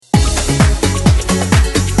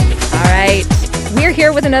are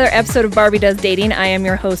here with another episode of Barbie Does Dating. I am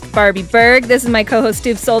your host, Barbie Berg. This is my co-host,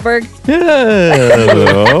 Steve Solberg.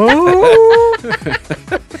 Hello.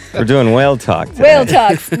 We're doing whale talk today. Whale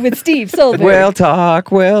Talks with Steve Solberg. Whale talk,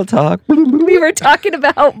 whale talk. We were talking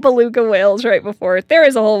about beluga whales right before. There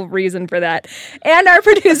is a whole reason for that. And our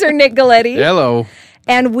producer, Nick Galletti. Hello.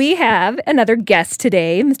 And we have another guest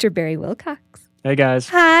today, Mr. Barry Wilcox. Hey, guys.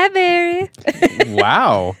 Hi, Barry.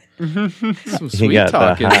 Wow. Some He sweet got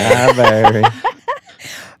talking. Barry.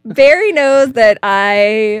 Barry knows that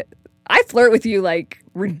I flirt with you like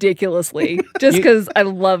ridiculously just because I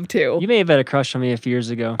love to. You may have had a crush on me a few years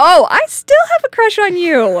ago. Oh, I still have a crush on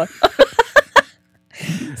you.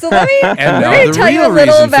 So let me And now the tell you a real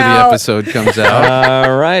little reason for the about. episode comes out.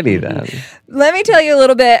 Alrighty then. Let me tell you a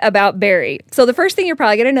little bit about Barry. So the first thing you're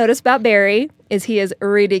probably going to notice about Barry is he is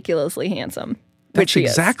ridiculously handsome. That's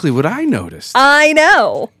exactly what I noticed. I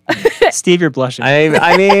know. Steve, you're blushing.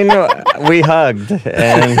 I mean, we hugged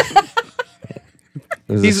and it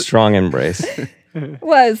was a strong embrace.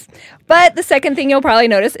 Was. But the second thing you'll probably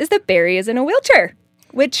notice is that Barry is in a wheelchair,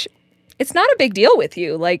 which it's not a big deal with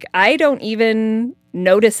you. Like, I don't even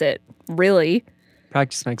notice it, really.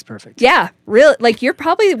 Practice makes perfect. Yeah, really. Like, you're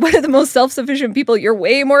probably one of the most self-sufficient people. You're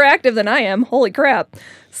way more active than I am. Holy crap.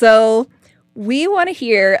 So we want to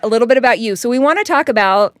hear a little bit about you. So we want to talk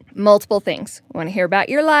about multiple things. We want to hear about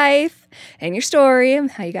your life and your story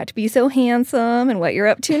and how you got to be so handsome and what you're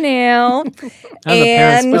up to now.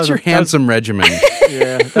 What's your handsome regimen?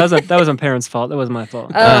 Yeah, that was my parents' fault. That wasn't my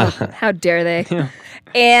fault. Oh, how dare they? Yeah.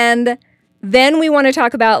 And then we want to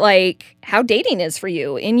talk about like how dating is for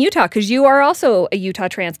you in Utah, because you are also a Utah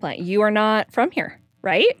transplant. You are not from here,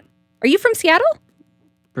 right? Are you from Seattle?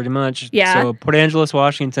 Pretty much. Yeah. So Port Angeles,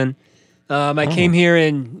 Washington. I came here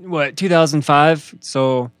in 2005.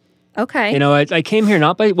 So Okay. you know, I came here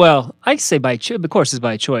not by I say by of course it's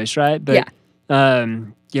by choice, right? But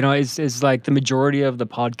you know, is like the majority of the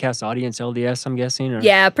podcast audience LDS, I'm guessing. Or?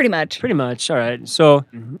 Yeah, pretty much. Pretty much. All right. So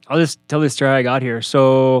I'll just tell this story how I got here.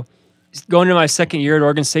 So going into my second year at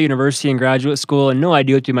Oregon State University in graduate school and no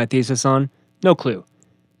idea what to do my thesis on. No clue.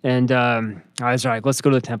 And I was like, let's go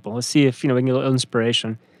to the temple. Let's see if, we can get a little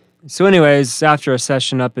inspiration. So anyways, after a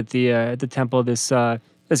session up at the temple, this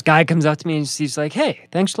guy comes up to me and he's like, hey,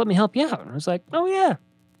 thanks for letting me help you out. And I was like, oh, yeah,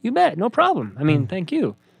 you bet. No problem. I mean, thank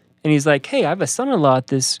you. And he's like, hey, I have a son-in-law at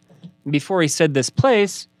this. Before he said this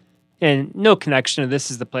place, and no connection to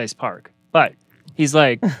this is the place park. But he's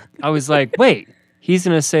like, I was like, wait, he's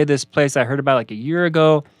going to say this place I heard about like a year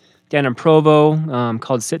ago down in Provo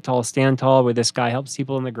called Sit Tall, Stand Tall, where this guy helps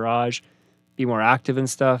people in the garage be more active and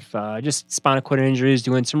stuff. Just spinal cord injuries,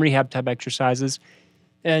 doing some rehab type exercises.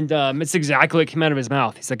 And it's exactly what came out of his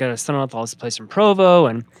mouth. He's like, I got a son-in-law at this place in Provo.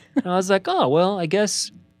 And I was like, oh, well, I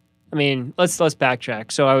guess, let's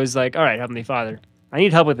backtrack. So I was like, all right, Heavenly Father, I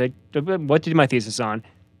need help with it. What to do my thesis on?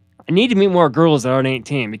 I need to meet more girls that aren't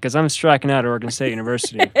 18 because I'm striking out at Oregon State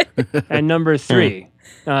University. And number 3,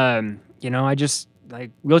 I just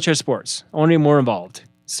like wheelchair sports. I want to be more involved.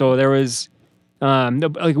 So there was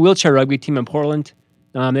like a wheelchair rugby team in Portland.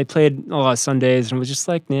 They played a lot of Sundays and it was just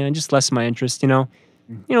like, just less my interest,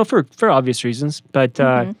 for obvious reasons. But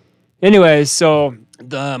anyways, so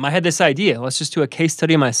I had this idea. Let's just do a case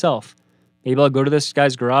study myself. Maybe I'll go to this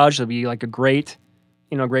guy's garage. It'll be like a great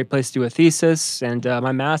place to do a thesis. And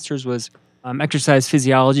my master's was exercise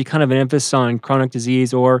physiology, kind of an emphasis on chronic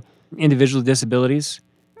disease or individual disabilities.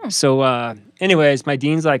 So anyways, my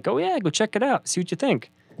dean's like, oh yeah, go check it out. See what you think.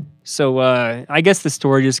 So I guess the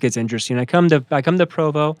story just gets interesting. I come to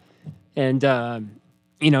Provo and,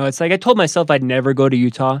 it's like I told myself I'd never go to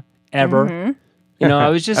Utah ever. Mm-hmm. I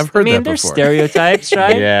was just, I've heard that there's before. stereotypes,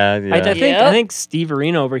 right? Yeah. I think Steve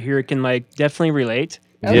Areno over here can definitely relate.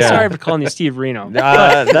 I'm Yeah. sorry for calling you Steve Reno.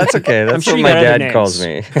 That's okay. That's sure what you my got other dad calls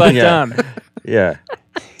names. me. But yeah.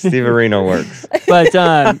 Steve Areno works. But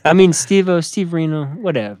Steve Reno,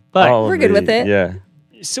 whatever. But All of we're good with it. Yeah.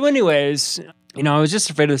 so anyways, I was just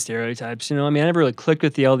afraid of the stereotypes. I never really clicked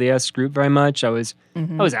with the LDS group very much. I was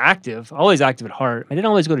active, always active at heart. I didn't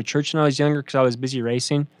always go to church when I was younger because I was busy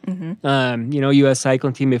racing. U.S.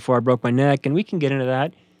 cycling team before I broke my neck, and we can get into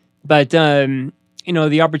that. But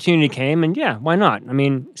the opportunity came, and yeah, why not?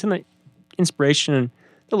 It's in the inspiration in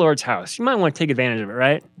the Lord's house. You might want to take advantage of it,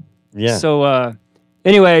 right? Yeah. So,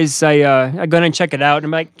 anyways, I go in and check it out. And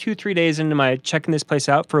I'm like 2-3 days into my checking this place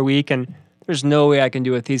out for a week, and there's no way I can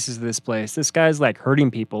do a thesis of this place. This guy's like hurting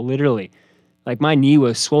people, literally. Like my knee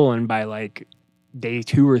was swollen by like day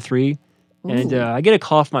 2 or 3. And I get a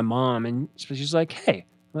call from my mom, and she's like, hey.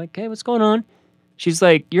 I'm like, hey, what's going on? She's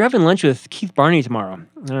like, you're having lunch with Keith Barney tomorrow.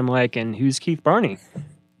 And I'm like, and who's Keith Barney?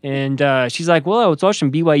 And she's like, well, I was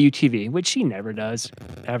watching BYU TV, which she never does,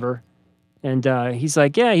 ever. And he's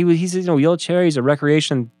like, yeah, he's in a wheelchair. He's a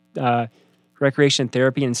recreation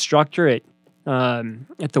therapy instructor at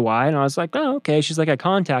the Y. And I was like, oh, okay. She's like, I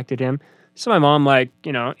contacted him. So my mom,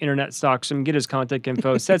 internet stalks him, get his contact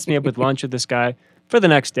info, sets me up with lunch with this guy for the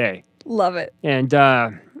next day. Love it. And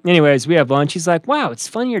anyways, we have lunch. He's like, wow, it's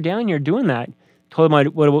fun you're down here doing that. Told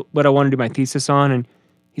him what I want to do my thesis on. And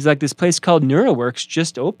he's like, this place called NeuroWorks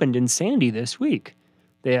just opened in Sandy this week.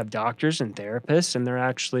 They have doctors and therapists, and they're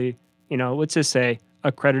actually, let's just say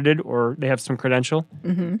accredited, or they have some credential.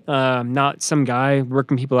 Mm-hmm. Not some guy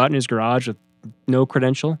working people out in his garage with no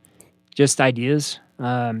credential, just ideas.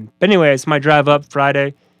 But anyways, my drive up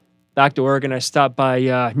Friday, back to Oregon, I stopped by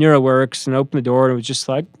NeuroWorks and opened the door, and it was just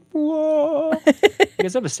like, whoa. You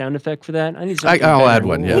guys have a sound effect for that? I need something I'll better. add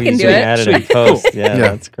one, yeah. We can do it. Add it in post. Yeah,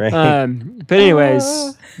 that's great. But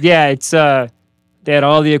anyways, yeah, it's they had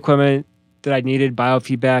all the equipment that I needed,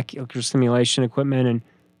 biofeedback, electrostimulation equipment, and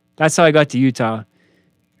that's how I got to Utah.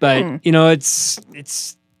 But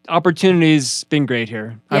it's opportunity's been great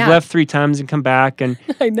here. Yeah. I've left 3 times and come back, and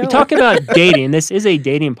I know. we talk about dating. This is a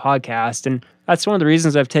dating podcast, and that's one of the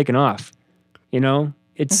reasons I've taken off.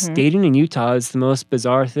 It's dating in Utah is the most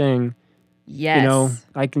bizarre thing. Yes.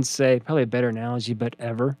 I can say probably a better analogy, but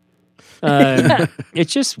ever.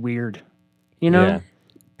 It's just weird, Yeah.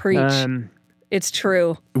 Preach. It's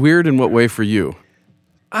true. Weird in what way for you?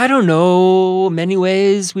 I don't know, many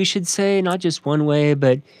ways we should say, not just one way,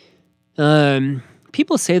 but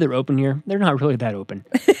people say they're open here. They're not really that open.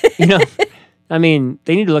 I mean,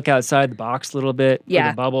 they need to look outside the box a little bit, or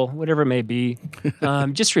the bubble, whatever it may be.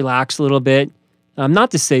 Just relax a little bit.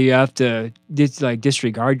 Not to say you have to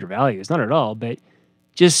disregard your values, not at all, but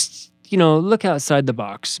just, look outside the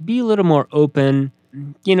box. Be a little more open.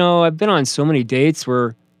 I've been on so many dates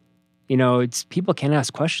where, it's people can't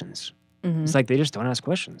ask questions. Mm-hmm. It's like they just don't ask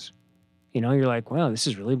questions. You're like, wow, this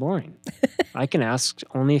is really boring. I can ask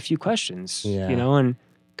only a few questions, and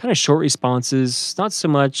kind of short responses, not so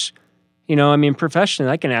much,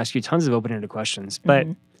 professionally, I can ask you tons of open-ended questions, but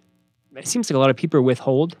it seems like a lot of people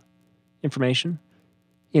withhold information,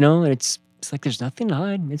 and it's like there's nothing to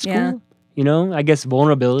hide. It's cool. I guess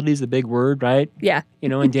vulnerability is a big word, right? Yeah.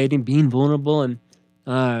 In dating, being vulnerable, and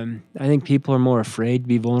I think people are more afraid to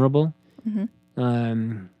be vulnerable.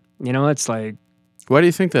 It's like, why do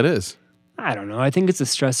you think that is? I don't know. I think it's the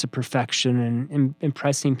stress of perfection and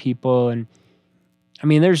impressing people, and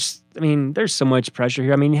there's so much pressure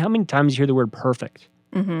here. How many times you hear the word perfect?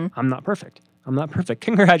 I'm not perfect. I'm not perfect.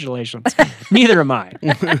 Congratulations. Neither am I.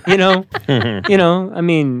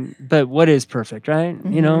 But what is perfect, right?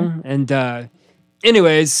 And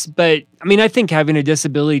anyways, but I think having a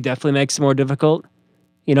disability definitely makes it more difficult.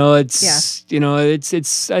 It's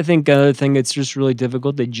I think another thing that's just really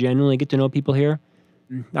difficult to genuinely get to know people here.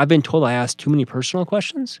 I've been told I ask too many personal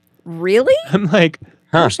questions. Really? I'm like,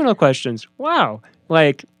 personal questions? Wow.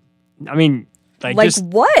 Like just,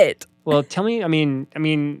 what? well, tell me,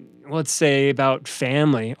 let's say about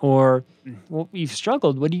family, or you've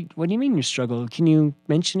struggled. What do you mean you struggled? Can you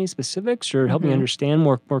mention any specifics or help me understand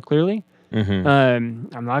more clearly? I'm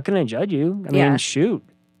not going to judge you. Shoot.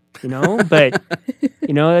 But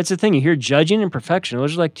that's the thing. You hear judging and perfection.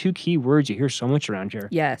 Those are like 2 key words you hear so much around here.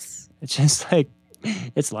 Yes. It's just like,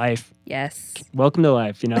 it's life. Yes. Welcome to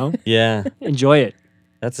life, Yeah. Enjoy it.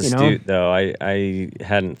 That's astute, though. I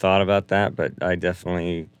hadn't thought about that, but I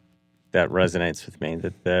definitely, that resonates with me.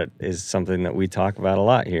 That is something that we talk about a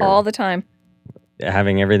lot here. All the time.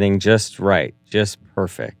 Having everything just right, just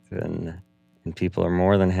perfect. And people are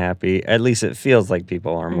more than happy. At least it feels like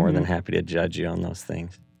people are more than happy to judge you on those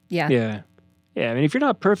things. Yeah. Yeah. Yeah. If you're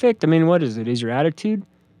not perfect, what is it? Is your attitude?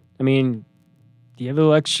 Do you have a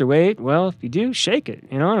little extra weight? Well, if you do, shake it.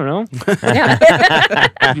 I don't know. Yeah.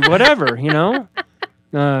 Whatever,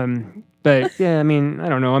 But yeah, I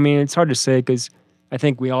don't know. It's hard to say because I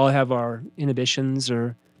think we all have our inhibitions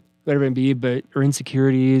or whatever it be, or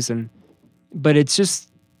insecurities, but it's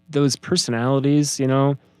just those personalities, It's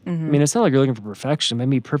not like you're looking for perfection.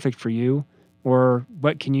 Maybe perfect for you, or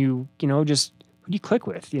what can you, just who do you click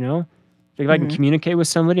with, If I can communicate with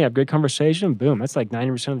somebody, have a good conversation, boom, that's like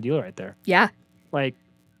 90% of the deal right there. Yeah. Like,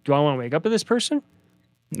 do I want to wake up with this person?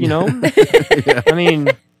 Yeah.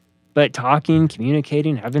 But talking,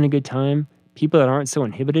 communicating, having a good time, people that aren't so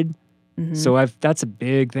inhibited. So that's a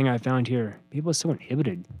big thing I found here. People are so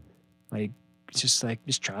inhibited. Like, it's just like,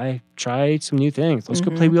 just try some new things. Let's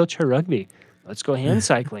go play wheelchair rugby. Let's go hand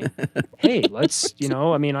cycling. Hey, let's,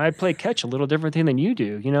 I play catch a little different thing than you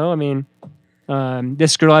do,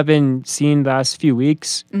 This girl I've been seeing the last few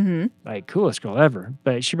weeks, Mm-hmm. like coolest girl ever.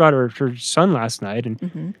 But she brought her son last night, and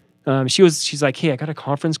Mm-hmm. she's like, hey, I got a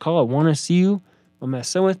conference call. I want to see you. Want my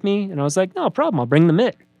son with me? And I was like, no problem. I'll bring them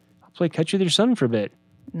in. I'll play catch with your son for a bit.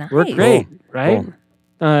 Nice. Worked great, right?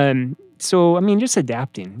 Cool. So I mean, just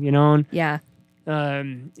adapting, you know. And, Yeah.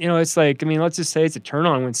 it's like, I mean, let's just say it's a turn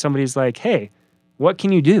on when somebody's like, hey, what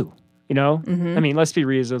can you do? You know, Mhm. I mean, let's be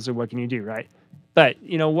reasonable. What can you do, right? But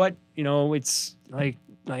it's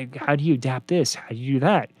like how do you adapt this? How do you do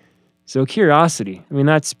that? So curiosity. I mean,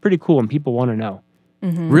 that's pretty cool, and people want to know.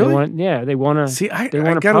 Mm-hmm. Really? They want to. See, I they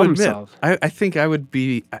want to gotta problem admit, solve. I think I would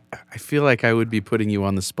be. I feel like I would be putting you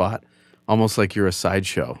on the spot, almost like you're a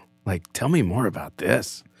sideshow. Like, tell me more about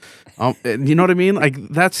this. And you know what I mean? Like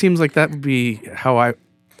that seems like that would be how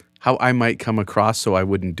I might come across, so I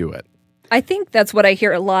wouldn't do it. I think that's what I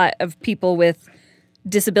hear a lot of people with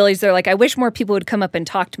disabilities. They're like, I wish more people would come up and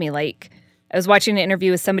talk to me. Like, I was watching an interview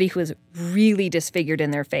with somebody who was really disfigured in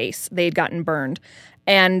their face. They'd gotten burned.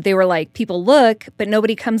 And they were like, people look, but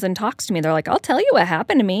nobody comes and talks to me. They're like, I'll tell you what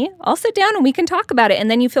happened to me. I'll sit down and we can talk about it. And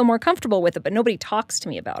then you feel more comfortable with it, but nobody talks to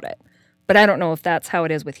me about it. But I don't know if that's how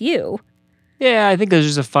it is with you. Yeah, I think there's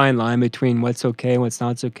just a fine line between what's okay, what's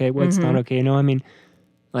not okay, what's not okay. You know, I mean,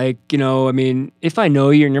 if I know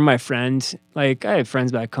you and you're my friend, like I have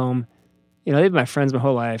friends back home, they've been my friends my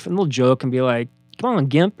whole life, and they'll joke and be like, come on,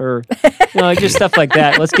 Gimp, or, like just stuff like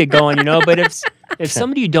that. Let's get going, But if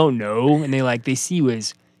somebody you don't know and they see you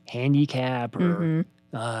as handicap or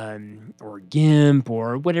Gimp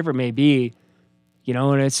or whatever it may be,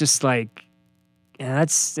 and it's just like,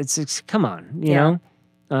 it's come on, you know?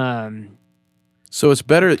 So it's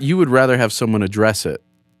better. You would rather have someone address it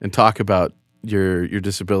and talk about your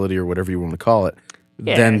disability or whatever you want to call it,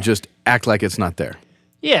 than just act like it's not there.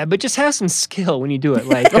 Yeah, but just have some skill when you do it.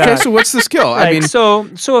 Like, Okay, so what's the skill? I mean, so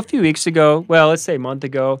a few weeks ago, well, let's say a month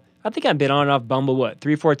ago, I think I've been on and off Bumble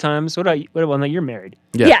 3-4 times. What about you're married?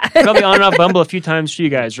 Yeah. Probably on and off Bumble a few times for you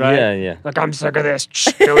guys, right? Yeah. Like, I'm sick of this.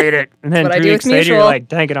 Delete it. And then That's what I 3 do weeks with later, you're Mutual. like,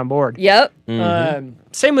 dang it, I'm bored. Yep.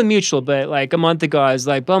 Same with Mutual, but like a month ago, I was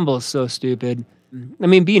like, Bumble's so stupid. I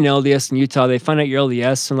mean, being LDS in Utah, they find out you're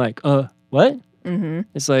LDS and like, what? Mm-hmm.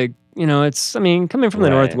 It's like, coming from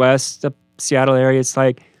the Right. Northwest, up Seattle area, it's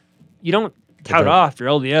like, you don't tout don't- off your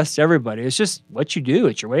LDS to everybody. It's just what you do.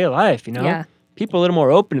 It's your way of life, Yeah. People are a little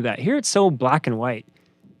more open to that. Here it's so black and white.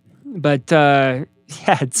 But,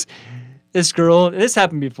 it's this girl, this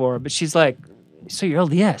happened before, but she's like, so you're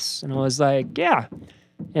LDS? And I was like, yeah.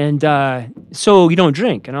 And so you don't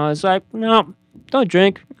drink? And I was like, no, don't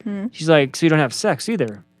drink. She's like, so you don't have sex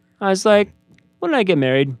either? I was like, when did I get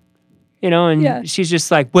married? And Yeah. she's just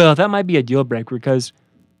like, well, that might be a deal breaker because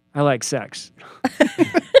I like sex.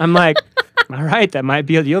 I'm like, all right, that might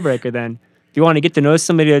be a deal breaker then. If you want to get to know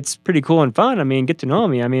somebody that's pretty cool and fun, get to know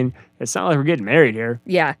me. It's not like we're getting married here.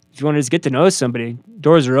 Yeah. If you want to just get to know somebody,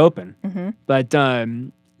 doors are open. Mm-hmm. But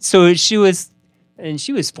so she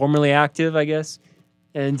was formerly active, I guess.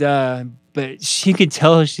 And but she could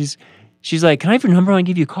tell she's like, can I have your number? I'll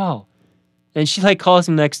give you a call. And she like calls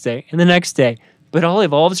him next day and the next day. But it all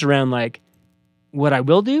evolves around like what I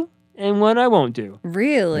will do and what I won't do.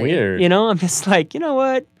 Really? Weird. I'm just like, you know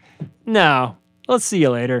what? No, let's see you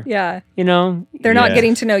later. Yeah. They're Not Yeah.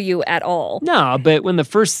 getting to know you at all. No, but when the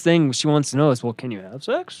first thing she wants to know is, well, can you have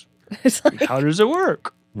sex? It's like, How does it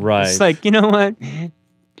work? Right. It's like, you know what?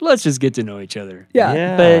 Let's just get to know each other.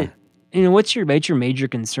 yeah. But what's your major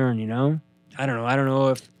concern? I don't know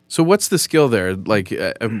if so what's the skill there? Like,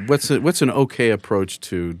 what's an okay approach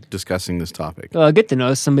to discussing this topic? get to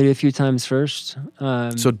know somebody a few times first.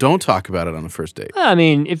 So don't talk about it on the first date.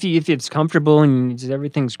 If it's comfortable and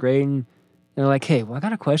everything's great, and they're like, hey, well, I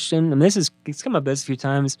got a question, and it's come up this a few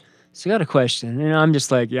times. So I got a question, and I'm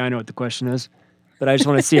just like, yeah, I know what the question is, but I just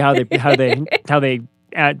want to see how they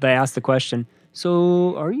ask the question.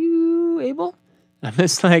 So are you able? I'm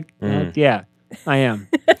just like, yeah, I am.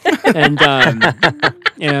 And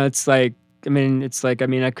it's like,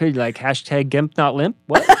 I could like hashtag Gimp not limp.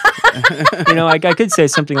 What? I could say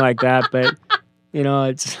something like that, but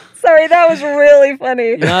it's Sorry, that was really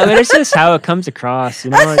funny. but it's just how it comes across.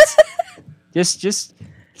 It's just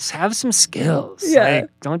have some skills. Yeah. Like,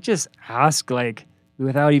 don't just ask like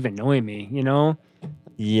without even knowing me.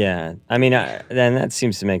 Yeah. Then that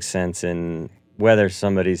seems to make sense in whether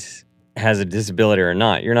somebody's has a disability or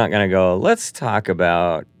not. You're not going to go, let's talk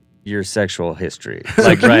about your sexual history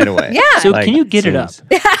like right away. Yeah. So Like, can you get it up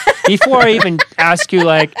seems- before I even ask you?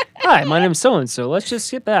 Like, hi, my name's so and so. Let's just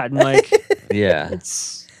skip that and like Yeah.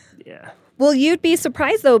 it's yeah. Well, you'd be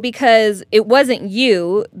surprised though, because it wasn't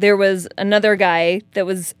you. There was another guy that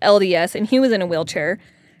was LDS and he was in a wheelchair.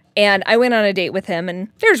 And I went on a date with him, and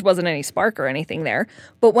there just wasn't any spark or anything there.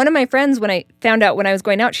 But one of my friends, when I found out when I was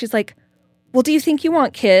going out, she's like, well, do you think you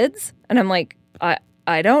want kids? And I'm like,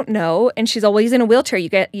 I don't know. And she's always in a wheelchair. You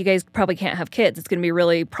guys probably can't have kids. It's going to be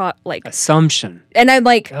really Assumption. And I'm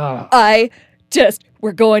like, Oh.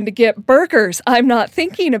 we're going to get burgers. I'm not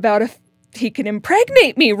thinking about if he can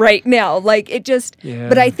impregnate me right now. Like it just, Yeah.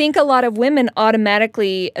 but I think a lot of women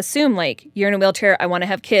automatically assume like, you're in a wheelchair. I want to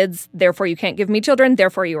have kids. Therefore you can't give me children.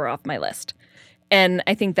 Therefore you are off my list. And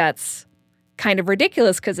I think that's kind of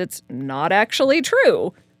ridiculous because it's not actually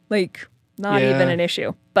true. Like not Yeah. even an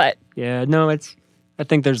issue, but Yeah, no, I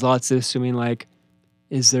think there's lots of assuming, like,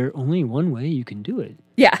 is there only one way you can do it?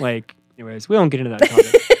 yeah. Like, anyways, we won't get into that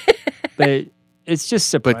topic. But it's just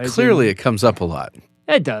surprising. But clearly it comes up a lot.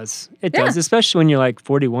 It does. It Yeah. does, especially when you're like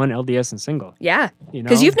 41, LDS and single. Yeah. You know?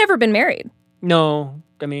 Because you've never been married. No,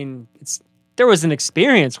 I mean, there was an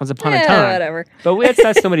experience once upon a time. Whatever. But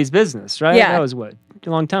that's somebody's business, right? Yeah. That was what? A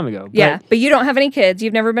long time ago. Yeah. But But you don't have any kids.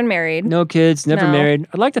 You've never been married. no kids, never No. married.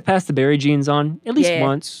 I'd like to pass the Berry genes on at least Yeah.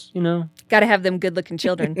 once, you know? Got to have them good looking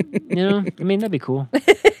children. I mean, that'd be cool.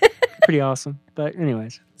 Pretty awesome. But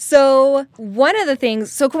anyways, So one of the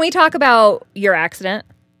things, so can we talk about your accident?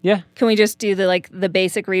 yeah. Can we just do the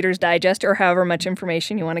basic Reader's Digest or however much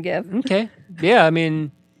information you want to give? Okay. Yeah, I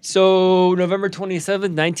mean, so November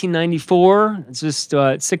 27th, 1994. It's just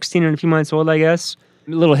 16 and a few months old, I guess.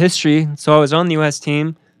 A little history. So I was on the U.S.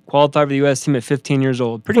 team, qualified for the U.S. team at 15 years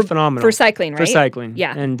old. Pretty phenomenal. For cycling, right? For cycling.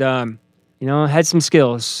 Yeah. And, had some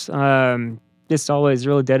skills. Just always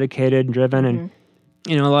really dedicated and driven and,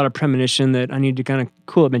 a lot of premonition that I need to kind of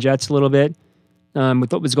cool up my jets a little bit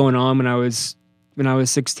with what was going on when I was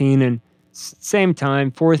 16. And same time,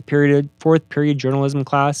 fourth period journalism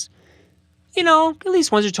class. At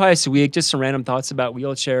least once or twice a week, just some random thoughts about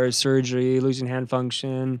wheelchairs, surgery, losing hand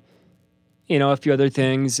function, a few other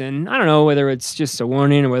things. And I don't know whether it's just a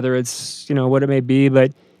warning or whether it's, what it may be.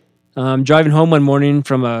 But driving home one morning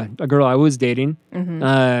from a girl I was dating,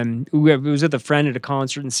 we was with a friend at a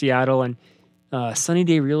concert in Seattle and Sunny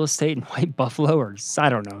Day Real Estate in White Buffalo or I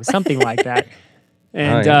don't know, something like that.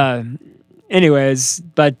 And anyways,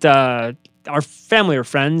 but our family are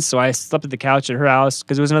friends, so I slept at the couch at her house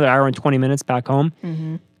because it was another hour and 20 minutes back home.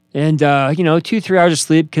 And, 2-3 hours of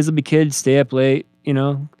sleep, kids will be kids, stay up late,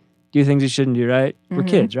 do things you shouldn't do, right? We're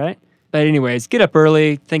kids, right? But anyways, get up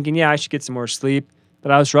early thinking, I should get some more sleep.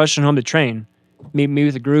 But I was rushing home to train, meet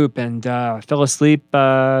with a group, and fell asleep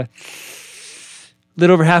a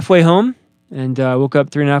little over halfway home and woke up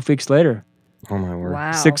 3.5 weeks later. Oh my word.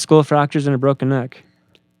 Wow. 6 skull fractures and a broken neck.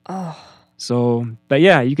 Oh. So, but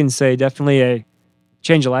yeah, you can say definitely a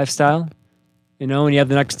change of lifestyle. When you have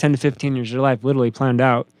the next 10 to 15 years of your life literally planned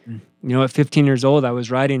out. At 15 years old, I was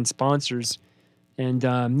writing sponsors. And,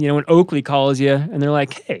 when Oakley calls you and they're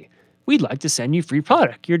like, hey, we'd like to send you free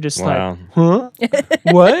product. You're just Wow. like, huh?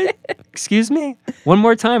 What? Excuse me? One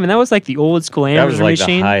more time. And that was like the old school That was amateur like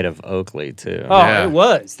machine. the height of Oakley too. Oh, Yeah. it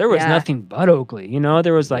was. There was Yeah. nothing but Oakley.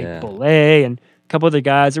 There was like Yeah. Belay and a couple other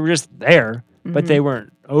guys that were just there, but they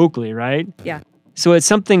weren't Oakley, right? Yeah. So it's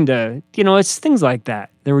something to, it's things like that.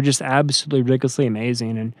 They were just absolutely ridiculously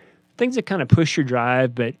amazing and things that kind of push your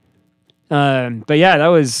drive. But yeah, that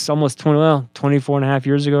was almost 24 and a half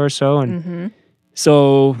years ago or so. And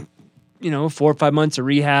so, 4 or 5 months of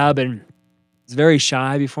rehab and was very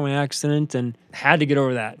shy before my accident and had to get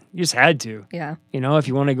over that. You just had to. Yeah. If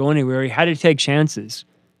you want to go anywhere, you had to take chances.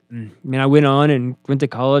 I went on and went to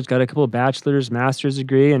college, got a couple of bachelor's, master's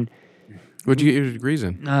degree, and What'd you get your degrees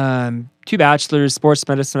in? 2 bachelor's, sports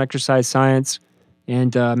medicine, exercise science,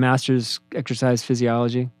 and master's exercise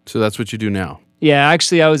physiology. So that's what you do now. Yeah,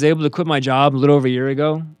 actually, I was able to quit my job a little over a year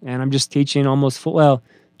ago, and I'm just teaching almost 2 or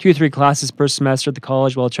 3 classes per semester at the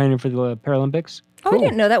college while training for the Paralympics. Oh, I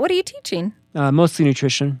didn't know that. What are you teaching? Mostly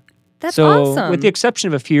nutrition. That's So, awesome. with the exception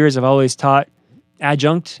of a few years, I've always taught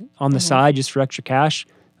adjunct on the side just for extra cash.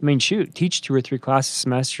 I mean, shoot, teach 2 or 3 classes a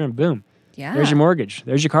semester, and boom, yeah. there's your mortgage,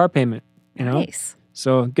 there's your car payment. Nice.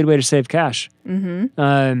 So, good way to save cash.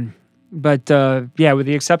 But yeah, with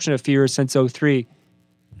the exception of a few years since 03,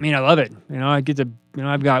 I mean, I love it. I get to,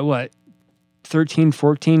 I've got 13,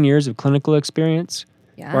 14 years of clinical experience.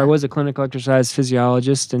 Yeah. Where I was a clinical exercise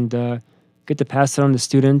physiologist and get to pass it on to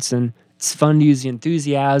students. And it's fun to use the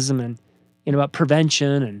enthusiasm and, about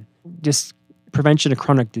prevention and just prevention of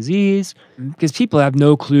chronic disease because people have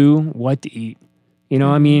no clue what to eat.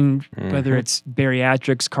 I mean, whether it's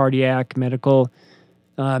bariatrics, cardiac, medical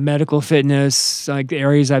fitness, like the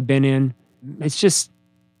areas I've been in, it's just,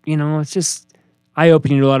 it's just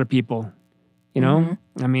eye-opening to a lot of people,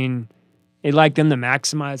 I mean, they like them to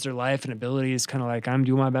maximize their life and abilities kind of like I'm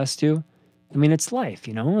doing my best to. I mean, it's life,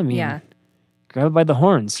 you know? I mean, Yeah. grab it by the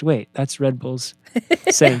horns. Wait, that's Red Bull's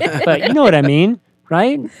saying. But you know what I mean,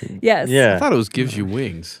 right? Yes. I Yeah. thought it was gives you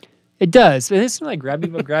wings. It does. But it's not like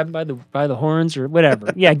grab by the horns or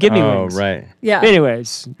whatever. Yeah, give me Oh, wings. right. Yeah.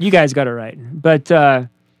 Anyways, you guys got it right. But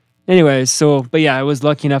but yeah, I was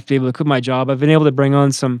lucky enough to be able to quit my job. I've been able to bring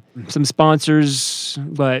on some sponsors,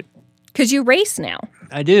 but Because you race now.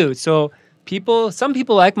 I do. So some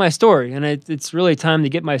people like my story, and it's really time to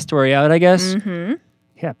get my story out, I guess. Mm-hmm.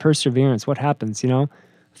 Yeah, perseverance. What happens, you know?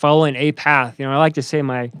 Following a path. You know, I like to say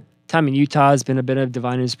my time in Utah has been a bit of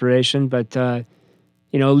divine inspiration, but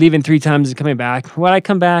leaving 3 times and coming back. Why I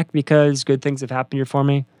come back? Because good things have happened here for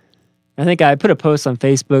me. I think I put a post on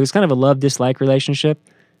Facebook. It's kind of a love-dislike relationship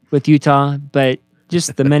with Utah, but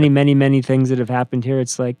just the many, many, many things that have happened here.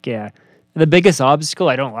 It's like, yeah. The biggest obstacle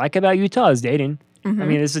I don't like about Utah is dating. Mm-hmm. I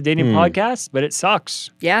mean, this is a dating podcast, but it sucks.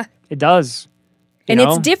 Yeah. It does. You And know?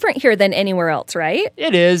 it's different here than anywhere else, right?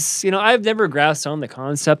 It is. You know, I've never grasped on the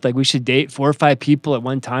concept like we should date 4 or 5 people at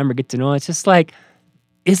one time or get to know. It's just like,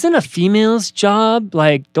 isn't a female's job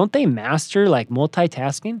like, don't they master like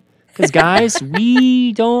multitasking? Because guys,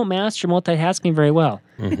 we don't master multitasking very well.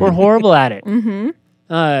 Mm-hmm. We're horrible at it. Mm-hmm.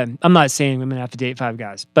 I'm not saying women have to date 5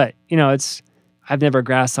 guys, but you know, I've never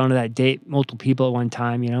grasped onto that date multiple people at one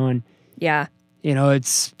time. You know, and Yeah. you know,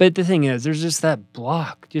 but the thing is, there's just that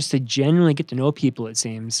block just to genuinely get to know people. It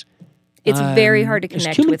seems It's very hard to there's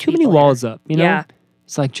connect too with many people walls here. up. You know, Yeah.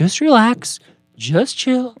 it's like just relax, just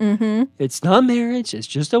chill. Mm-hmm. It's not marriage. It's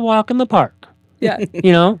just a walk in the park. Yeah.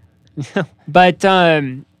 You know, but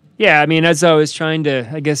yeah. I mean, as I was trying to,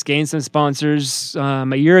 I guess, gain some sponsors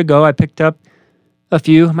a year ago, I picked up a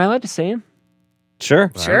few. Am I allowed to say them?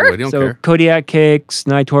 Sure. Sure. I don't So care. Kodiak Cakes,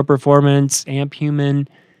 Nitor Performance, Amp Human,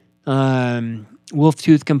 Wolf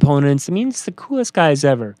Tooth Components. I mean, it's the coolest guys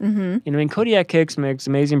ever. Mm-hmm. You know, I mean, Kodiak Cakes makes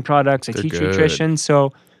amazing products. I They're teach good. nutrition,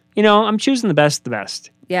 so you know, I'm choosing the best of the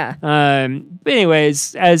best. Yeah. But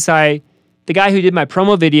anyways, the guy who did my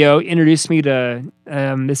promo video introduced me to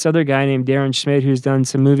this other guy named Darren Schmidt, who's done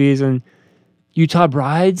some movies and Utah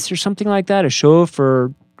Brides or something like that, a show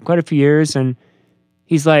for quite a few years. And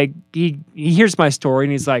he's like, he hears my story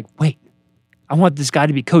and he's like, wait, I want this guy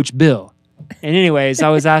to be Coach Bill. And anyways, I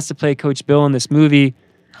was asked to play Coach Bill in this movie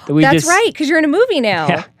that we That's just, right, because you're in a movie now.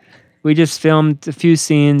 Yeah. We just filmed a few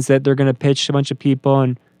scenes that they're going to pitch to a bunch of people,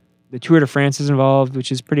 and the Tour de France is involved,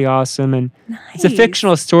 which is pretty awesome. And it's a Nice.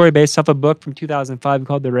 fictional story based off a book from 2005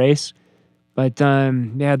 called The Race. But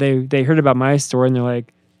yeah, they heard about my story and they're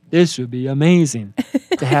like, this would be amazing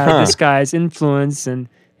to have this guy's influence and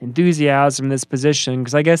enthusiasm in this position.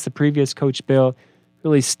 Because I guess the previous Coach Bill,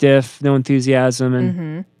 really stiff, no enthusiasm,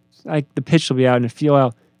 and Mm-hmm. the pitch will be out in a few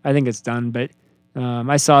while. I think it's done, but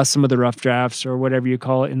I saw some of the rough drafts or whatever you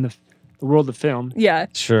call it in the world of film. Yeah.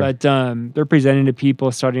 Sure. But they're presenting to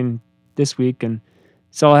people starting this week, and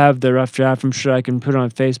so I'll have the rough draft. I'm sure I can put it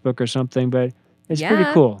on Facebook or something, but it's pretty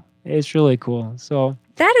Yeah. cool. It's really cool. So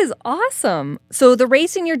That is awesome. So the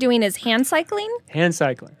racing you're doing is hand cycling? hand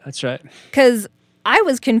cycling, that's right. Because I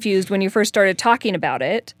was confused when you first started talking about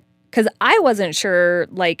it, because I wasn't sure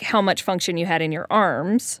like how much function you had in your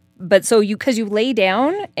arms. But so because you lay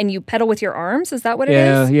down and you pedal with your arms, is that what it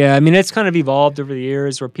is? Yeah. I mean, it's kind of evolved over the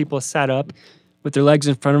years where people sat up with their legs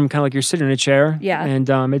in front of them, kind of like you're sitting in a chair. Yeah. And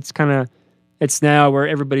it's now where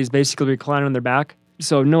everybody's basically reclining on their back.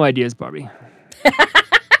 So no ideas, Barbie.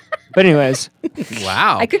 But anyways,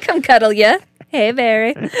 Wow. I could come cuddle you. Hey,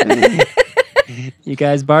 Barry. you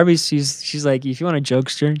guys, Barbie, she's like, if you want a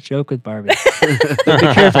jokester, joke with Barbie. But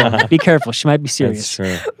be careful. Be careful. She might be serious.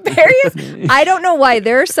 That's true. Barry is, I don't know why.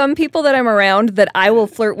 There are some people that I'm around that I will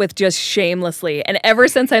flirt with just shamelessly. And ever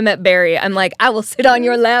since I met Barry, I'm like, I will sit on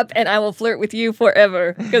your lap and I will flirt with you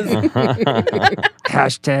forever. 'Cause-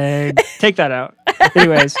 Hashtag. Take that out.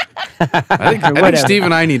 Anyways. I think Whatever. Steve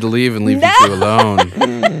and I need to leave and leave you two alone.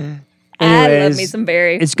 I love Anyways, me some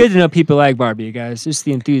Barry. It's good to know people like Barbie, you guys. Just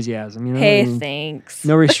the enthusiasm, you know? Hey, I mean, thanks.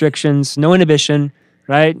 no restrictions, no inhibition,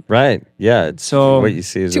 right? Right. Yeah. It's So- what you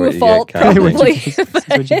see is To what a you fault, get. Kind of thing. probably. That's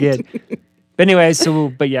what you get. But anyway,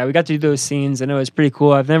 but yeah, we got to do those scenes. I know it's pretty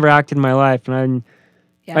cool. I've never acted in my life, and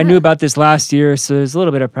I knew about this last year, so there's a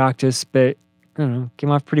little bit of practice, but I don't know,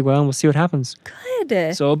 came off pretty well, and we'll see what happens.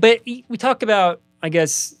 Good. So, but we talk about, I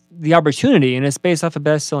guess, the opportunity, and it's based off a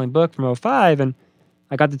best-selling book from 2005, and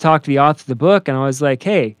I got to talk to the author of the book, and I was like,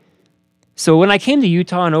 hey, so when I came to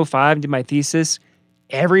Utah in 2005 and did my thesis,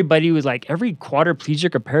 everybody was like, every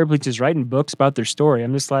quadriplegic or paraplegic is writing books about their story.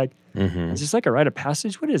 I'm just like, Mhm. is this like a rite of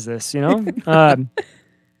passage? What is this, you know?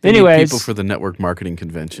 They need Anyways. people for the network marketing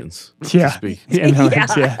conventions. Yeah. To speak. Yeah, no,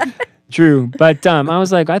 yeah. True. But I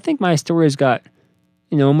was like, I think my story's got,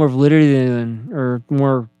 more validity than, or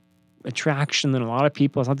more attraction than a lot of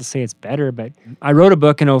people. It's not to say it's better, but I wrote a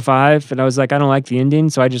book in 2005 and I was like, I don't like the ending,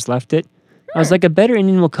 so I just left it. I was like, a better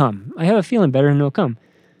ending will come. I have a feeling better ending will come.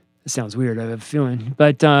 It sounds weird. I have a feeling.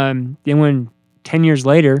 But then when 10 years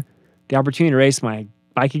later, the opportunity to race my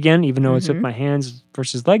bike again, even though it's with my hands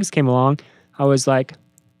versus legs came along, I was like,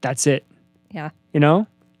 that's it. Yeah.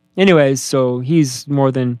 Anyways, so he's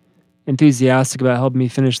more than enthusiastic about helping me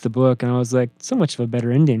finish the book. And I was like, so much of a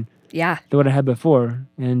better ending Yeah. than what I had before.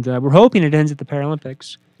 And we're hoping it ends at the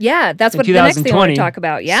Paralympics. Yeah. That's in what the next thing I want to 2020. talk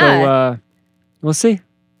about. Yeah. So we'll see.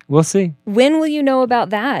 We'll see. When will you know about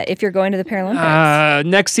that if you're going to the Paralympics?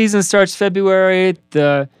 Next season starts February.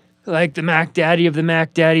 The Mac Daddy of the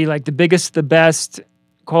Mac Daddy, like the biggest of the best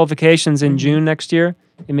qualifications in June next year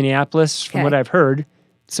in Minneapolis, from what Okay. I've heard.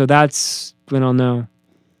 So that's when I'll know.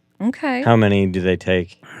 Okay. How many do they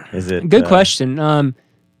take? Is it Good question.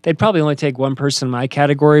 They'd probably only take one person in my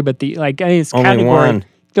category, but it's Only category. one.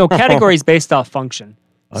 No, category is based off function.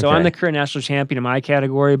 So I'm Okay. the current national champion in my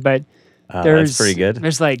category, but That's pretty good.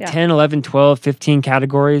 There's like Yeah. 10, 11, 12, 15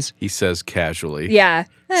 categories. He says casually. Yeah.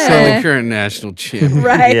 So Eh, the current national champion.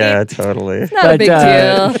 right. Yeah, totally. Not a big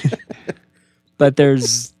deal. But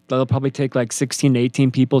they'll probably take like 16 to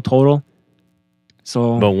 18 people total.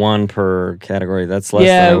 So But one per category. That's less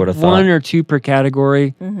than I would have thought. one or two per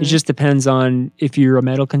category. It just depends on if you're a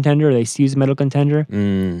medal contender or they see you as a medal contender.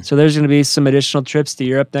 Mm. So there's going to be some additional trips to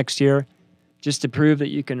Europe next year just to prove that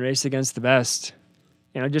you can race against the best.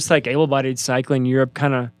 Just like able-bodied cycling, Europe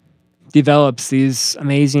kind of develops these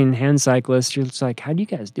amazing hand cyclists. You're just like, how do you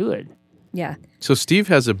guys do it? Yeah. So Steve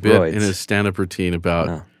has a bit Roids. in his stand-up routine about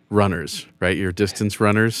Oh. runners, right? Your distance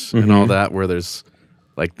runners and all that, where there's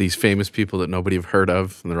like these famous people that nobody have heard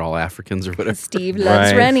of, and they're all Africans or whatever. Steve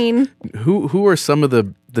loves Right. running. Who are some of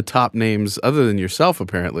the top names, other than yourself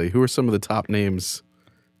apparently? Who are some of the top names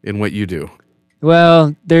in what you do?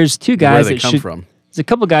 Well, there's two Where guys they that come should. from? There's a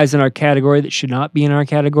couple guys in our category that should not be in our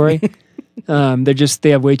category. They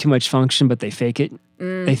have way too much function, but they fake it.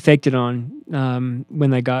 They faked it on when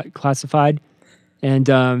they got classified, and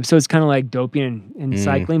so it's kind of like doping in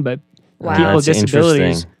cycling. But Wow. people with That's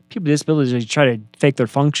disabilities, interesting. they try to fake their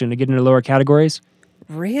function to get into lower categories.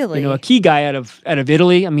 Really? A key guy out of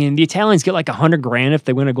Italy. I mean, the Italians get like $100,000 if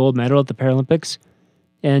they win a gold medal at the Paralympics,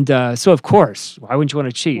 and so of course, why wouldn't you want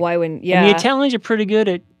to cheat? Why wouldn't? And Yeah. the Italians are pretty good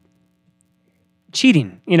at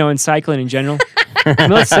cheating, in cycling in general.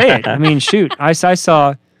 Let's say it. I mean, shoot. I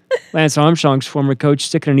saw Lance Armstrong's former coach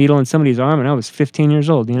sticking a needle in somebody's arm, and I was 15 years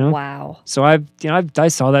old, Wow. So I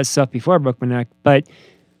saw that stuff before I broke my neck. But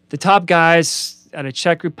the top guys out of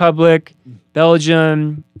Czech Republic,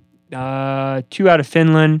 Belgium, 2 out of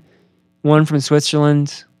Finland, 1 from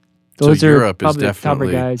Switzerland. Those So are Europe is probably the definitely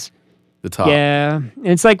top guys. The top. Yeah. And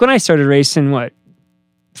it's like when I started racing, 4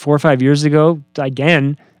 or 5 years ago,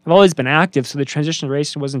 again, I've always been active, so the transition to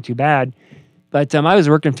racing wasn't too bad. But I was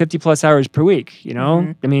working 50 plus hours per week,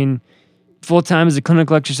 I mean, full time as a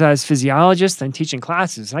clinical exercise physiologist, then teaching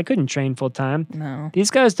classes. I couldn't train full time. No. These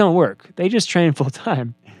guys don't work. They just train full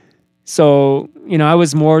time. So, I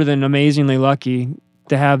was more than amazingly lucky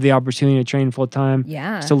to have the opportunity to train full time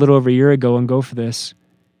Yeah. just a little over a year ago and go for this.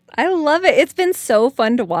 I love it. It's been so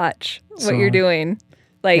fun to watch what So- you're doing.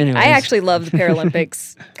 Like, Anyways. I actually love the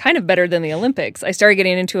Paralympics kind of better than the Olympics. I started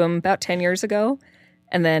getting into them about 10 years ago.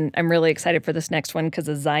 And then I'm really excited for this next one because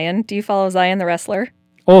of Zion. Do you follow Zion, the wrestler?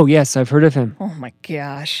 Oh, yes, I've heard of him. Oh my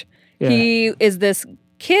gosh. Yeah. He is this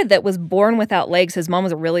kid that was born without legs. His mom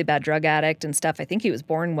was a really bad drug addict and stuff. I think he was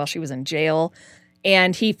born while she was in jail.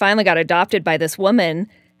 And he finally got adopted by this woman.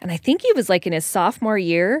 And I think he was like in his sophomore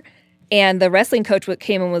year. And the wrestling coach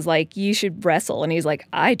came and was like, you should wrestle. And he's like,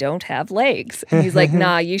 I don't have legs. And he's like,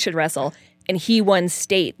 nah, you should wrestle. And he won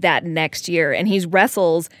state that next year. And he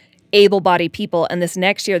wrestles able-bodied people. And this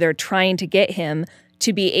next year, they're trying to get him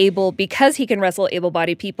to be able, because he can wrestle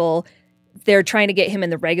able-bodied people, they're trying to get him in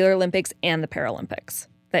the regular Olympics and the Paralympics.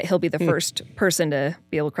 That he'll be the first person to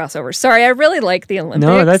be able to cross over. Sorry, I really like the Olympics.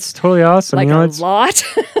 No, that's totally awesome. like a a lot.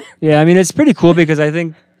 Yeah, I mean, it's pretty cool because I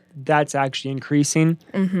think that's actually increasing.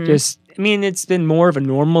 Mm-hmm. It's been more of a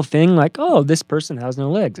normal thing. Like, oh, this person has no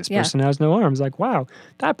legs. This Yeah. person has no arms. Like, wow,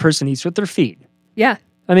 that person eats with their feet. Yeah,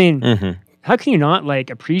 I mean, Mm-hmm. how can you not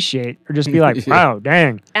appreciate or just be like, wow,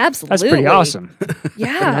 dang, absolutely. that's pretty awesome.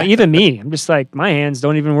 Yeah. Even me, I'm just like, my hands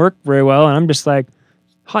don't even work very well. And I'm just like,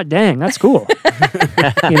 hot dang, that's cool.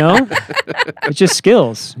 It's just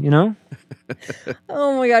skills,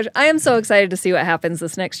 Oh my gosh. I am so excited to see what happens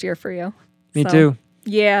this next year for you. Me So, too.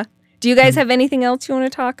 Yeah. Do you guys have anything else you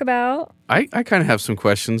want to talk about? I kind of have some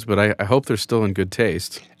questions, but I hope they're still in good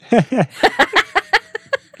taste.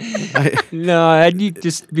 No,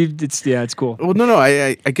 it's cool. Well, no.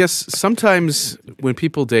 I guess sometimes when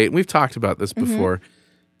people date, and we've talked about this before,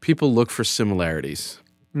 people look for similarities,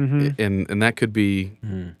 and that could be,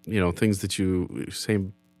 things that you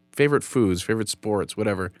same favorite foods, favorite sports,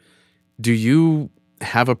 whatever. Do you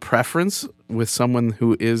have a preference with someone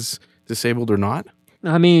who is disabled or not?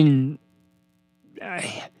 I mean,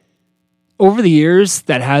 over the years,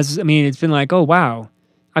 it's been like, oh, wow.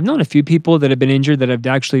 I've known a few people that have been injured that have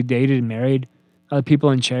actually dated and married other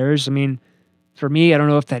people in chairs. I mean, for me, I don't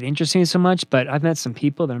know if that interests me so much, but I've met some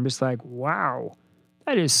people that I'm just like, wow,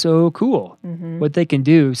 that is so cool what they can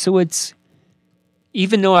do. So it's,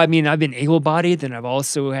 even though, I've been able-bodied and I've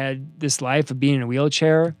also had this life of being in a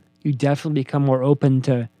wheelchair, you definitely become more open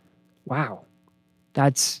to, wow,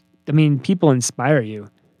 people inspire you,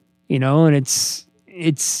 and it's,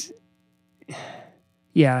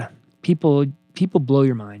 yeah, people blow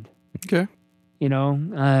your mind. Okay.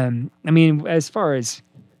 As far as,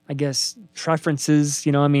 I guess, preferences,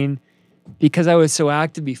 because I was so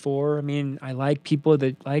active before, I like people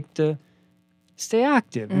that like to stay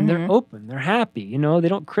active and they're open, they're happy, they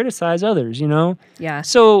don't criticize others, Yeah.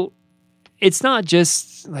 So it's not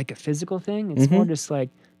just like a physical thing. It's more just like,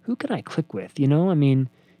 who can I click with,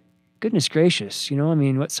 Goodness gracious,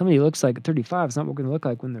 what somebody looks like at 35 is not what we're going to look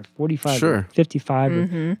like when they're 45 Sure. or 55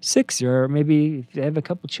 or 60, or maybe if they have a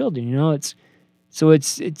couple children, it's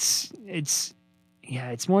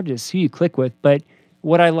more just who you click with. But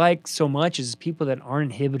what I like so much is people that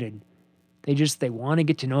aren't inhibited. They want to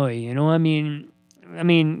get to know you,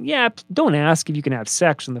 yeah, don't ask if you can have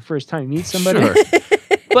sex on the first time you meet somebody. Sure.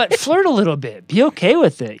 But flirt a little bit. Be okay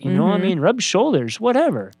with it, rub shoulders,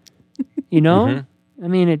 whatever.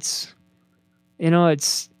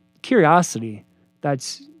 It's curiosity.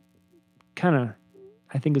 That's kind of,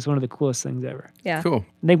 I think, is one of the coolest things ever. Yeah. Cool.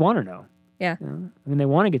 They want to know. Yeah. They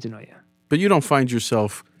want to get to know you. But you don't find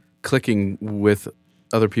yourself clicking with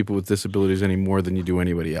other people with disabilities any more than you do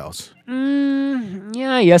anybody else.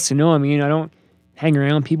 Yeah, yes and no. I don't hang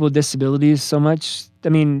around people with disabilities so much.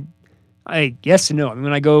 Yes and no.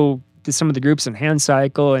 When I go to some of the groups in hand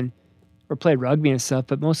cycle or play rugby and stuff,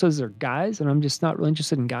 but most of those are guys, and I'm just not really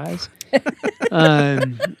interested in guys. Good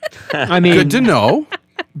to know.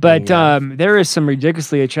 But there is some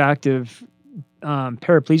ridiculously attractive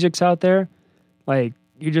paraplegics out there. Like,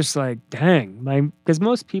 you're just like, dang. Because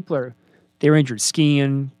most people they're injured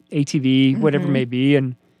skiing, ATV, whatever it may be.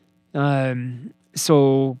 And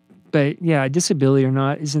but yeah, disability or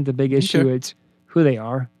not isn't the big issue. Okay. It's who they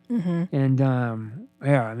are. And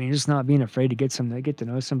just not being afraid to get to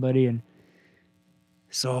know somebody. And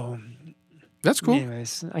so That's cool.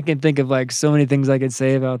 anyways, I can think of like so many things I could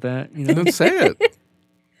say about that. Then say it.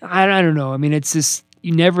 I don't know. It's just,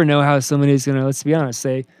 you never know how somebody's going to, let's be honest,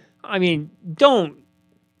 say, don't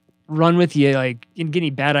run with you, like, and get any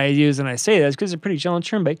bad ideas when I say this, because they're pretty challenging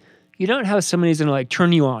term, but you don't know how somebody's going to, like,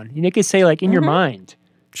 turn you on. You could say, like, in your mind.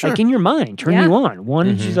 Sure. Like, in your mind, turn you on.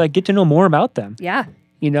 One, just, like, get to know more about them. Yeah.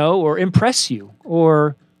 Or impress you.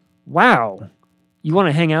 Or, wow, you want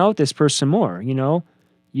to hang out with this person more, You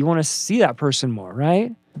want to see that person more,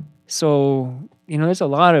 right? So, there's a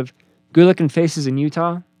lot of good-looking faces in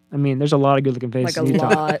Utah. There's a lot of good-looking faces Like a in Utah.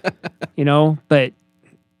 lot. But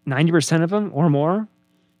 90% of them or more,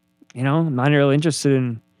 I'm not really interested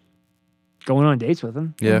in going on dates with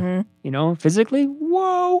them. Yeah. Physically,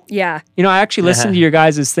 whoa. Yeah. I actually listened to your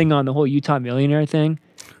guys' thing on the whole Utah Millionaire thing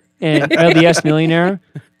and LDS Millionaire.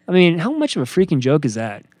 How much of a freaking joke is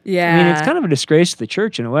that? Yeah. It's kind of a disgrace to the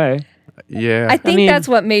church in a way. Yeah. I think that's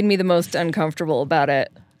what made me the most uncomfortable about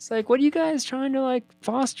it. It's like, what are you guys trying to like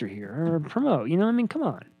foster here or promote? Come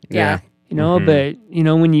on. Yeah. But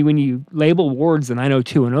when you label wards the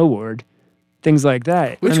 90210 ward, things like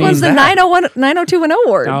that. Which One's the 90210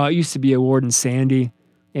 ward? Oh, it used to be a ward in Sandy,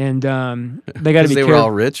 and they got to be Because they careful. were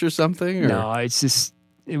all rich or something? Or? No, it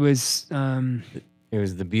was. It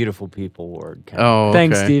was the beautiful people ward. Kind Oh, okay.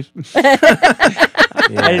 Thanks, Steve.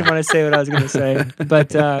 Yeah. I didn't want to say what I was going to say,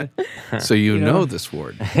 but So you know this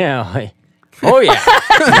ward. Yeah. Oh yeah.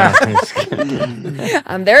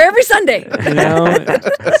 I'm there every Sunday.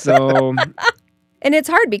 so And it's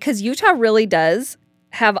hard because Utah really does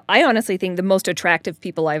have, I honestly think, the most attractive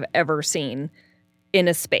people I've ever seen in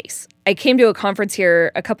a space. I came to a conference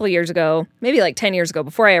here a couple of years ago, maybe like 10 years ago,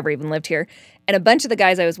 before I ever even lived here. And a bunch of the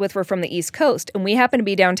guys I was with were from the East Coast. And we happened to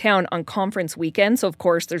be downtown on conference weekend. So, of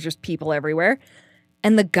course, there's just people everywhere.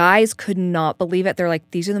 And the guys could not believe it. They're like,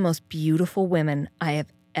 these are the most beautiful women I have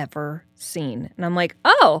ever seen. And I'm like,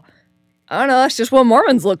 oh, I don't know. That's just what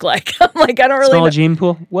Mormons look like. I'm like, I don't really Small know. gene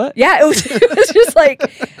pool. What? Yeah, it was just like,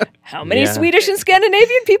 how many Yeah. Swedish and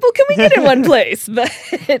Scandinavian people can we get in one place?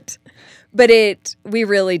 But we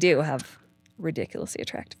really do have ridiculously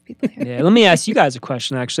attractive people here. Yeah. Let me ask you guys a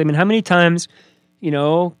question. Actually, I mean, how many times,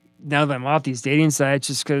 now that I'm off these dating sites,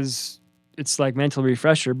 just because it's like mental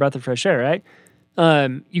refresher, breath of fresh air,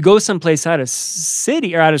 right? You go someplace out of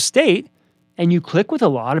city or out of state, and you click with a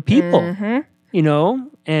lot of people. Mm-hmm.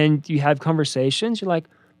 And you have conversations. You're like,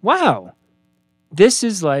 wow, this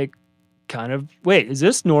is like kind of, wait, is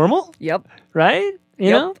this normal? Yep. Right? You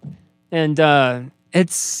Yep. know? And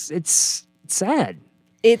it's sad,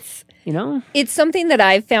 It's It's something that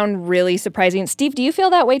I've found really surprising. Steve, do you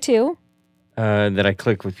feel that way too? That I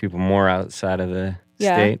click with people more outside of the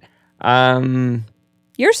Yeah. state.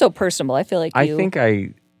 You're so personable. I feel like you.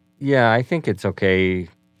 I think it's okay.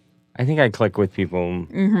 I think I click with people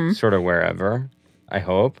sort of wherever, I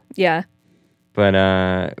hope. Yeah. But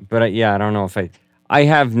yeah, I don't know if I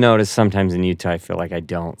have noticed sometimes in Utah, I feel like I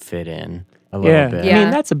don't fit in a little bit. Yeah. I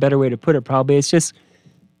mean, that's a better way to put it, probably. It's just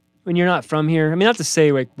when you're not from here. I mean, not to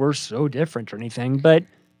say like we're so different or anything, but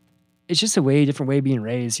it's just a way different way of being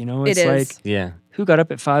raised, It's It like, is. Yeah. who got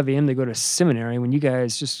up at 5 a.m. to go to seminary when you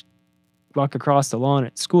guys just walk across the lawn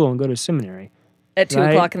at school and go to seminary? At 2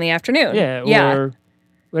 Right. o'clock in the afternoon. Yeah, Yeah. or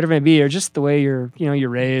whatever it may be, or just the way you're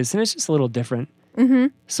raised, and it's just a little different. Mm-hmm.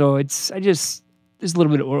 So there's a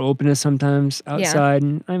little bit of openness sometimes outside,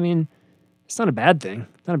 and I mean, it's not a bad thing.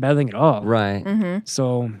 It's not a bad thing at all. Right. Mm-hmm.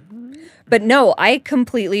 So But no, I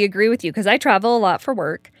completely agree with you because I travel a lot for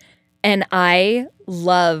work and I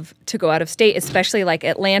love to go out of state, especially like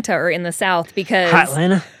Atlanta or in the South because,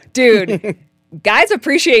 Atlanta. dude, guys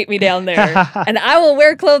appreciate me down there and I will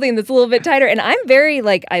wear clothing that's a little bit tighter. And I'm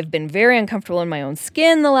I've been very uncomfortable in my own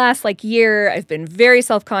skin the last year. I've been very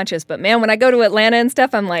self-conscious, but man, when I go to Atlanta and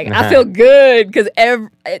stuff, I'm like, I feel good because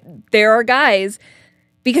there are guys,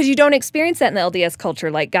 because you don't experience that in the LDS culture.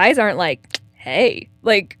 Like guys aren't like, hey,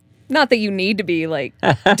 not that you need to be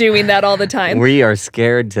doing that all the time. We are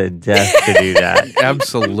scared to death to do that.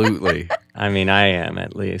 Absolutely. I mean, I am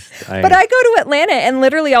at least. But I go to Atlanta and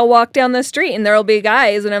literally I'll walk down the street and there'll be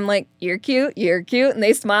guys and I'm like, you're cute. And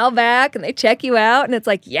they smile back and they check you out. And it's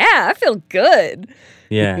like, yeah, I feel good.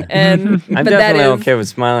 Yeah. And I'm but definitely that is, okay with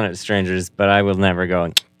smiling at strangers, but I will never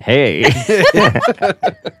go, hey.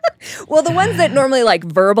 well, the ones that normally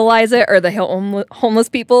verbalize it are the homeless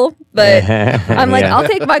people. But I'm like, Yeah. I'll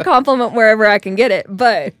take my compliment wherever I can get it.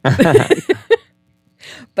 But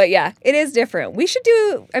but yeah, it is different. We should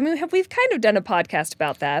we've kind of done a podcast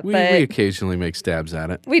about that. We but occasionally make stabs at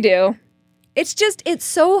it. we do. It's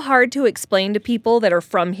so hard to explain to people that are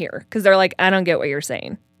from here because they're like, I don't get what you're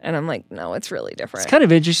saying. And I'm like, no, it's really different. It's kind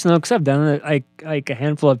of interesting though, because I've done it like a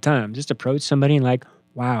handful of times. Just approach somebody and like,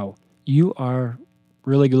 wow, you are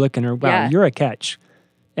really good looking, or wow, Yeah. you're a catch,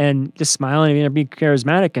 and just smiling and be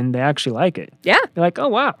charismatic, and they actually like it. Yeah. They're like, oh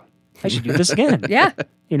wow, I should do this again. Yeah.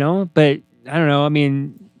 But I don't know. I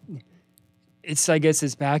mean, I guess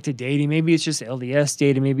it's back to dating. Maybe it's just LDS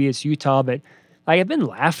dating. Maybe it's Utah, but I've been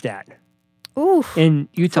laughed at Ooh. in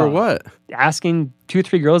Utah For what? asking 2 or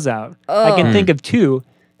 3 girls out. Oh. I can think of 2,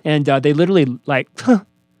 and they literally I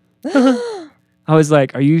was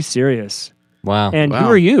like, "Are you serious?" Wow. And who Wow.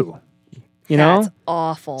 are you? That's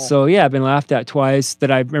awful. So yeah, I've been laughed at twice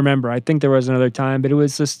that I remember. I think there was another time, but it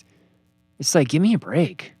was just, it's like, give me a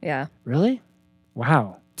break. yeah. Really?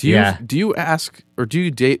 Wow. Do you Yeah. do you ask or do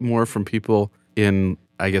you date more from people in,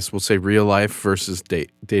 I guess we'll say, real life versus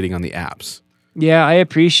dating on the apps? Yeah, I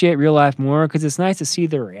appreciate real life more because it's nice to see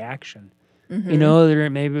their reaction.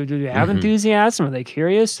 Mhm. Do they have Mhm. enthusiasm? Are they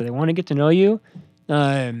curious? Do they want to get to know you?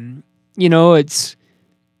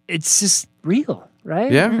 It's just real,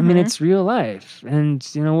 right? Yeah. I mean, Mhm. it's real life, and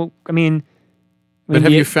I mean. But when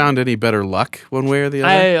have you found any better luck one way or the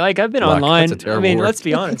other? I've been Luck, online. that's a terrible I mean, word. let's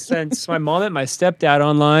be honest. Since my mom met my stepdad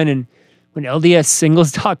online, and when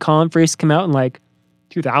LDSsingles.com first came out in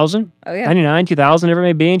 2000, Oh yeah. 99, 2000, whatever it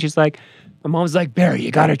may be, and she's like, my mom's like, Barry,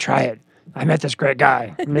 you got to try it. I met this great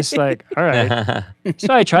guy. And it's like, all right.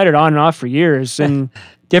 So I tried it on and off for years and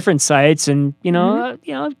different sites, and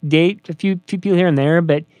date a few people here and there,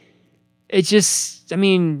 but it just,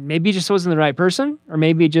 maybe it just wasn't the right person, or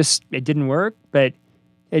maybe it didn't work, but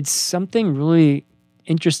it's something really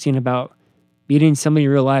interesting about meeting somebody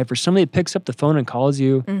in real life, or somebody that picks up the phone and calls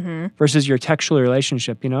you Mm-hmm. versus your textual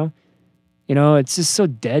relationship, it's just so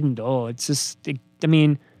dead and dull. It's just,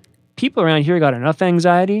 people around here got enough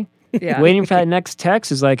anxiety. Yeah. Waiting for that next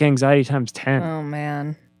text is like anxiety times 10, Oh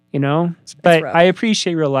man. But rough. I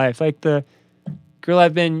appreciate real life. Like the girl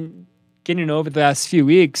I've been getting to know over the last few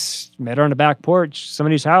weeks, met her on the back porch,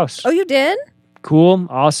 somebody's house. Oh, you did? Cool,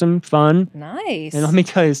 awesome, fun. Nice. And let me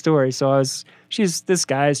tell you a story. So this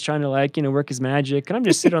guy's trying to work his magic, and I'm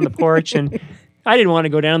just sitting on the porch, and I didn't want to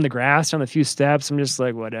go down the grass on a few steps. I'm just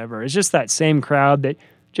like, whatever. It's just that same crowd that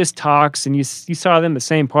just talks, and you saw them at the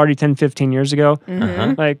same party 10, 15 years ago.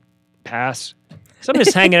 Mm-hmm. Like, pass. So I'm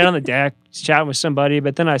just hanging out on the deck, just chatting with somebody,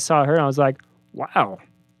 but then I saw her, and I was like, wow.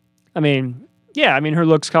 I mean, her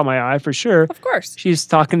looks caught my eye for sure. Of course. She's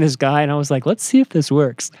talking to this guy, and I was like, let's see if this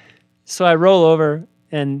works. So I roll over,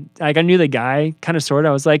 and I knew the guy, kind of sort of.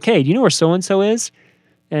 I was like, hey, do you know where so-and-so is?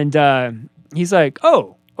 And he's like,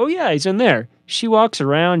 oh, yeah, he's in there. She walks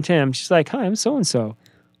around him. She's like, hi, I'm so-and-so.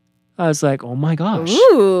 I was like, oh, my gosh.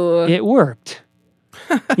 Ooh. It worked.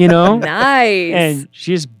 You know? Nice. And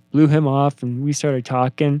she just blew him off, and we started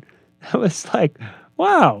talking. I was like,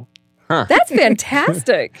 wow. That's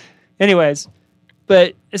fantastic. Anyways,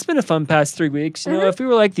 but it's been a fun past 3 weeks. You know, if we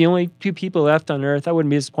were like the only two people left on Earth, I wouldn't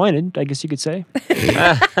be disappointed, I guess you could say.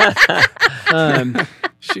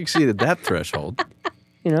 She exceeded that threshold.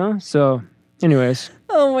 You know, so anyways.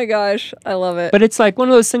 Oh my gosh. I love it. But it's like one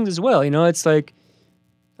of those things as well, you know, it's like,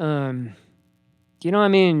 you know, I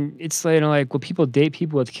mean, it's like, you know, like, will people date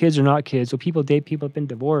people with kids or not kids? Will people date people who've been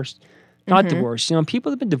divorced, not divorced? You know, people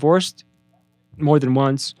that have been divorced more than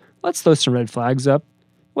once, let's throw some red flags up.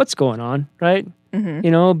 What's going on, right? Mm-hmm.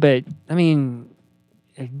 You know, but I mean,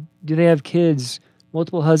 do they have kids,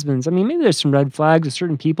 multiple husbands? I mean, maybe there's some red flags with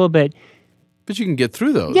certain people, but you can get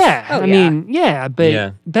through those. yeah, Oh, I yeah. mean, yeah,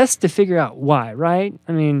 but best to figure out why, right?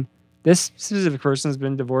 I mean, this specific person's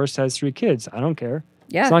been divorced, has 3 kids. I don't care.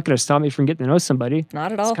 Yeah. It's not going to stop me from getting to know somebody.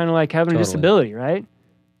 Not at all. It's kind of like having a Totally. disability, right?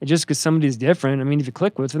 And just because somebody's different, I mean, if you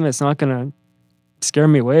click with them, it's not going to scare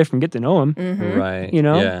me away from getting to know them. Mm-hmm. Right. You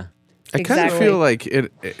know? Yeah. I kind of Exactly. feel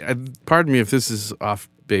like pardon me if this is off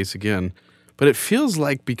base again, but it feels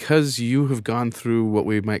like because you have gone through what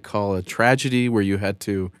we might call a tragedy where you had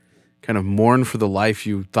to kind of mourn for the life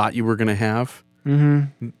you thought you were going to have,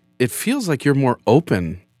 it feels like you're more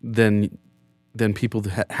open than people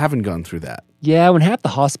that haven't gone through that. Yeah, when half the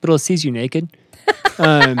hospital sees you naked,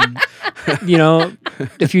 you know,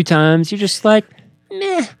 a few times, you're just like,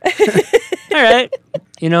 meh. All right.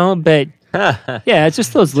 You know, but yeah, it's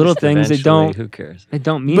just those little things that Eventually, who cares?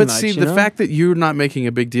 don't mean But much. see, you the know? fact that you're not making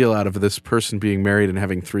a big deal out of this person being married and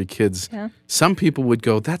having 3 kids, Yeah. some people would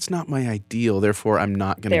go, that's not my ideal, therefore I'm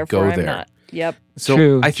not going to Therefore, go I'm there. not. Yep. So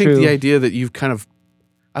True, I think true. the idea that you've kind of,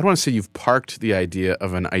 I don't want to say you've parked the idea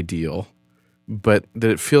of an ideal, but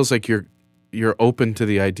that it feels like you're open to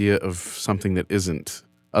the idea of something that isn't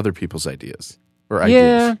other people's ideas or ideas.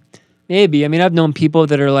 Yeah, maybe. I mean, I've known people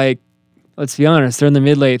that are like, let's be honest, they're in the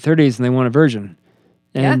mid-late 30s and they want a virgin.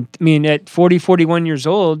 And I mean, at 40, 41 years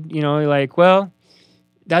old, you know, you're like, well,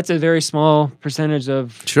 that's a very small percentage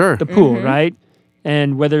of Sure. the pool, right?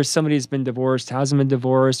 And whether somebody's been divorced, hasn't been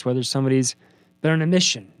divorced, whether somebody's been on a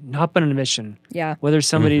mission, not been on a mission, Yeah. whether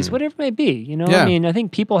somebody's whatever it may be, you know? Yeah. I mean, I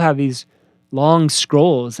think people have these long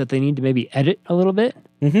scrolls that they need to maybe edit a little bit,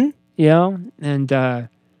 you know? And,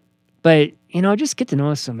 but, you know, just get to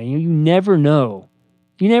know somebody. You never know.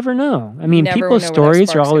 You never know. I mean, never people's know when that stories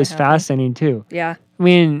are spark's gonna always happen. fascinating too. Yeah. I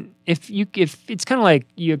mean, if it's kind of like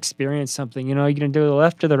you experience something, you know, you're going to do the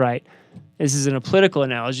left or the right. This isn't a political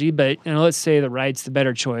analogy, but, you know, let's say the right's the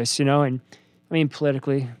better choice, you know? And I mean,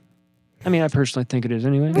 politically, I mean, I personally think it is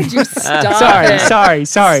anyway. Would you stop sorry, it?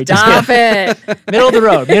 sorry. Just Stop it. middle of the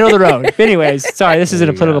road. But anyways, sorry, this isn't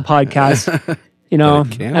a political podcast. You know,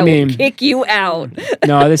 But it can. I mean, Kick you out.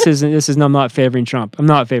 no, this isn't, I'm not favoring Trump. I'm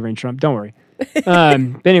not favoring Trump. Don't worry.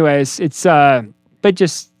 But anyways, it's, but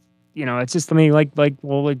just, you know, it's just, I mean, like,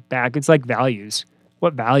 we'll look back. It's like values.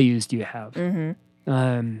 What values do you have?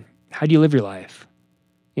 How do you live your life?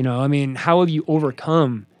 You know, I mean, how have you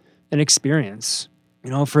overcome an experience? You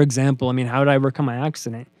know, for example, I mean, how did I overcome my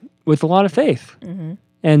accident? With a lot of faith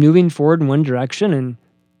and moving forward in one direction. And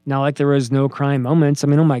not like there was no crying moments. I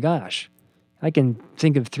mean, oh my gosh, I can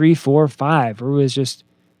think of 3, 4, 5 where it was just,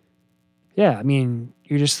 yeah, I mean,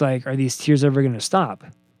 you're just like, are these tears ever going to stop?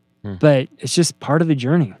 But it's just part of the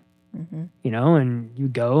journey, you know, and you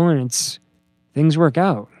go and things work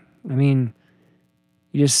out. I mean,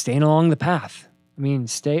 you just staying along the path. I mean,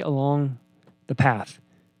 stay along the path.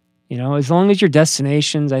 You know, as long as your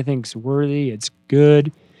destination's, I think, is worthy, it's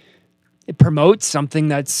good. It promotes something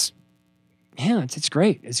that's, yeah, it's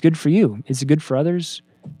great. It's good for you. It's good for others,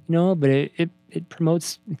 you know, but it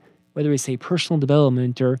promotes, whether we say personal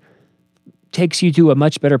development or takes you to a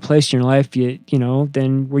much better place in your life, you know,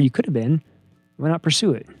 than where you could have been. Why not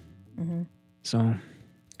pursue it? So,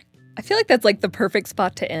 I feel like that's like the perfect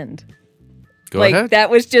spot to end. Go ahead. That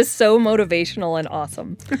was just so motivational and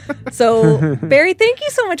awesome. So, Barry, thank you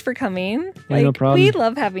so much for coming. Yeah, no problem. We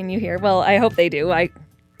love having you here. Well, I hope they do. I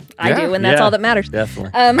Yeah. do, and that's Yeah, all that matters.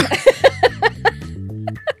 Definitely.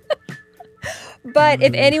 But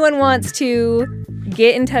if anyone wants to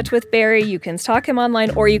get in touch with Barry, you can stalk him online,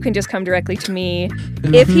 or you can just come directly to me.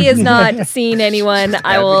 If he has not seen anyone,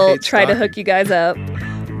 I will Advocate try to stalking. hook you guys up.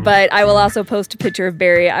 But I will also post a picture of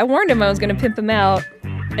Barry. I warned him I was going to pimp him out.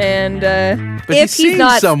 And But if he's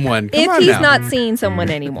not seen someone. Come if on he's now. not seeing someone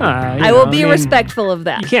anymore, You I will know, be I mean, respectful of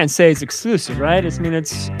that. You can't say it's exclusive, right? It's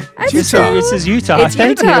That's Utah. true. This is Utah. It's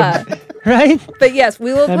Thank Utah. you. Right? But yes,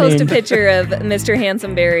 we will I post a mean- picture of Mr.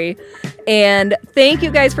 Handsome Barry. And thank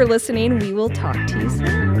you guys for listening. We will talk to you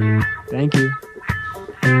soon. Thank you.